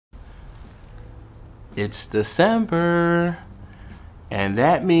It's December, and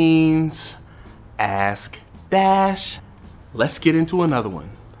that means Ask Dash. Let's get into another one.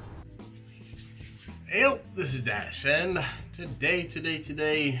 Hey, this is Dash, and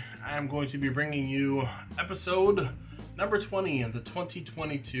today, I'm going to be bringing you episode number 20 of the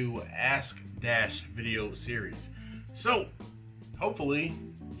 2022 Ask Dash video series. So, hopefully,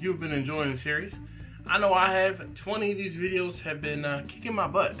 you've been enjoying the series. I know I have. 20 of these videos have been kicking my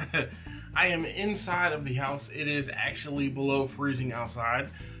butt. I am inside of the house. It is actually below freezing outside.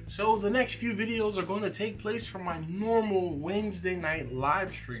 So the next few videos are going to take place from my normal Wednesday night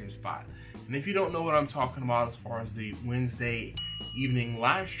live stream spot. And if you don't know what I'm talking about as far as the Wednesday evening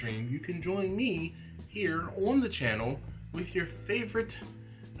live stream, you can join me here on the channel with your favorite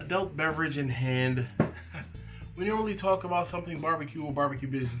adult beverage in hand. We normally talk about something barbecue or barbecue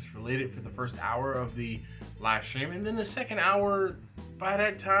business related for the first hour of the live stream, and then the second hour, by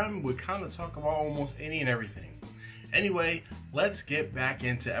that time, we kind of talk about almost any and everything. Anyway, let's get back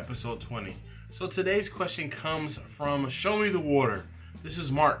into episode 20. So today's question comes from Show Me the Water. This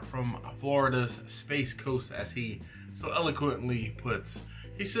is Mark from Florida's Space Coast, as he so eloquently puts.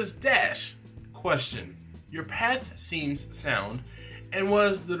 He says, Dash, question. Your path seems sound and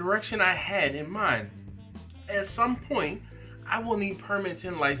was the direction I had in mind. At some point, I will need permits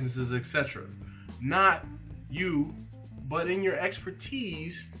and licenses, etc. Not you, but in your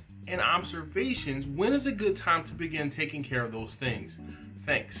expertise and observations, when is a good time to begin taking care of those things?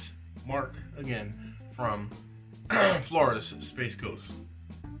 Thanks. Mark, again, from Florida's Space Coast.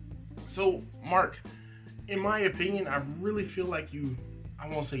 So, Mark, in my opinion, I really feel like I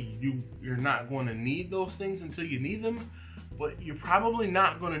won't say you're not going to need those things until you need them, but you're probably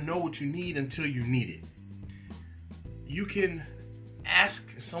not going to know what you need until you need it. You can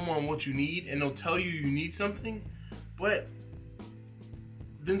ask someone what you need and they'll tell you need something, but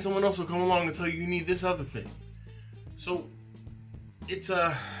then someone else will come along and tell you need this other thing. So it's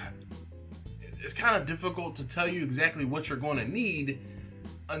kind of difficult to tell you exactly what you're going to need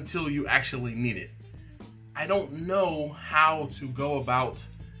until you actually need it. I don't know how to go about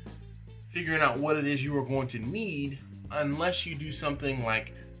figuring out what it is you are going to need unless you do something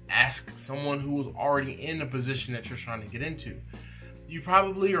like ask someone who is already in the position that you're trying to get into. You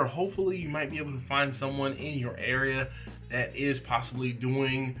probably, or hopefully, you might be able to find someone in your area that is possibly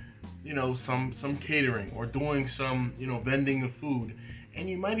doing, some catering or doing some, vending of food. And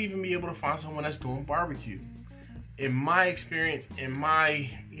you might even be able to find someone that's doing barbecue. In my experience,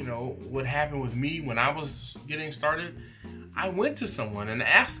 what happened with me when I was getting started, I went to someone and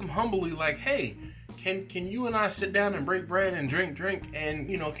asked them humbly, like, hey, can you and I sit down and break bread and drink, and,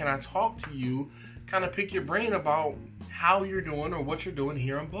 can I talk to you, kind of pick your brain about how you're doing or what you're doing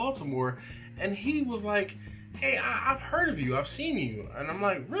here in Baltimore? And he was like, hey, I've heard of you, I've seen you. And I'm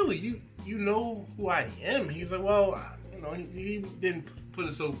like, really, you know who I am? He's like, well, he didn't put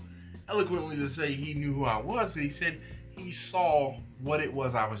it so eloquently to say he knew who I was, but he said he saw what it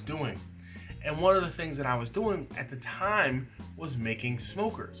was I was doing. And one of the things that I was doing at the time was making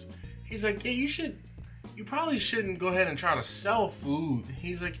smokers. He's like, yeah, you probably shouldn't go ahead and try to sell food.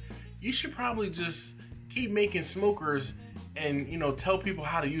 He's like, you should probably just keep making smokers and, tell people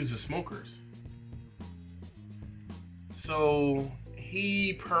how to use the smokers. So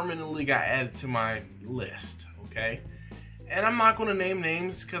he permanently got added to my list, okay? And I'm not going to name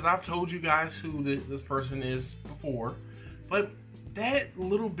names because I've told you guys who this person is before. But that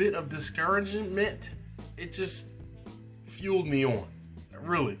little bit of discouragement, it just fueled me on,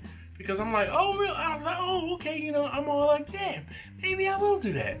 really. Because I'm like, oh, really? I was like, oh, okay, I'm all like, yeah, maybe I will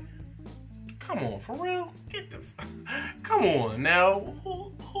do that. Come on, for real? Come on now.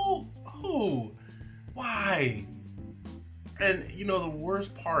 Who? Why? And, the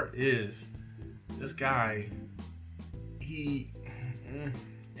worst part is, this guy,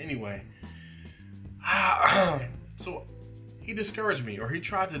 anyway. So, he discouraged me, or he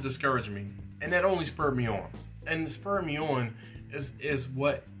tried to discourage me, and that only spurred me on. And spurring me on is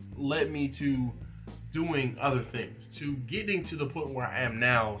what led me to doing other things, to getting to the point where I am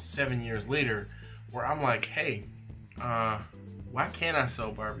now 7 years later, where I'm like, hey, why can't I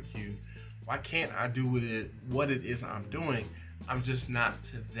sell barbecue? Why can't I do what it is I'm doing? I'm just not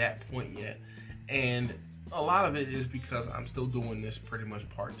to that point yet. And a lot of it is because I'm still doing this pretty much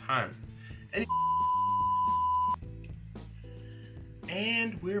part-time.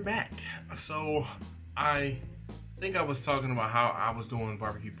 And we're back. So I think I was talking about how I was doing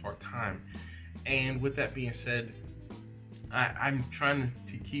barbecue part-time. And with that being said, I'm trying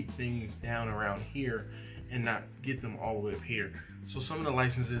to keep things down around here and not get them all the way up here. So some of the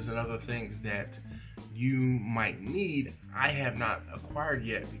licenses and other things that you might need, I have not acquired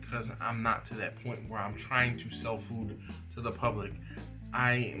yet because I'm not to that point where I'm trying to sell food to the public.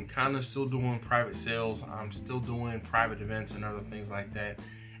 I am kind of still doing private sales. I'm still doing private events and other things like that.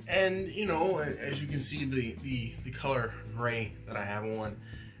 And you know, as you can see, the color gray that I have on,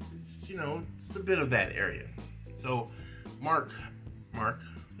 it's, you know, it's a bit of that area. So Mark, I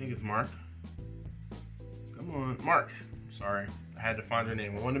think it's Mark. Come on, Mark. Sorry, I had to find your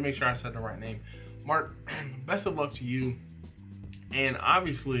name. I wanted to make sure I said the right name. Mark, best of luck to you. And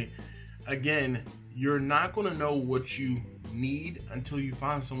obviously, again, you're not going to know what you need until you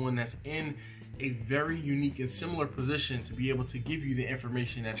find someone that's in a very unique and similar position to be able to give you the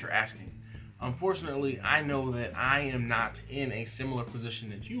information that you're asking. Unfortunately, I know that I am not in a similar position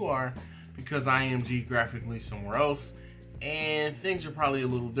that you are because I am geographically somewhere else, and things are probably a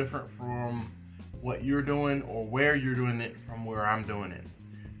little different from what you're doing or where you're doing it from where I'm doing it.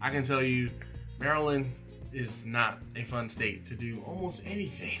 I can tell you, Maryland is not a fun state to do almost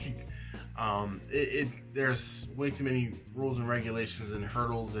anything. There's way too many rules and regulations and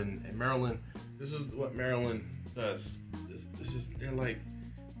hurdles, and Maryland, this is what Maryland does. This is, they're like,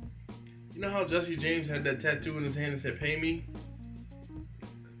 you know how Jesse James had that tattoo in his hand that said, "Pay me"?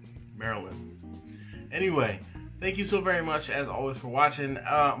 Maryland. Anyway, thank you so very much, as always, for watching.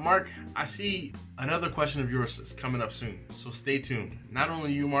 Mark, I see another question of yours is coming up soon, so stay tuned. Not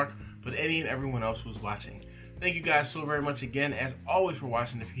only you, Mark, but any and everyone else who's watching. Thank you guys so very much again, as always, for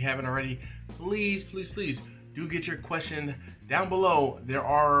watching. If you haven't already, please do get your question down below. There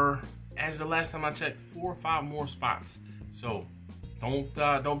are, as the last time I checked, 4 or 5 more spots. So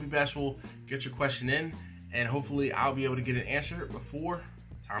don't be bashful. Get your question in, and hopefully I'll be able to get an answer before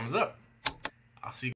time is up. I'll see you.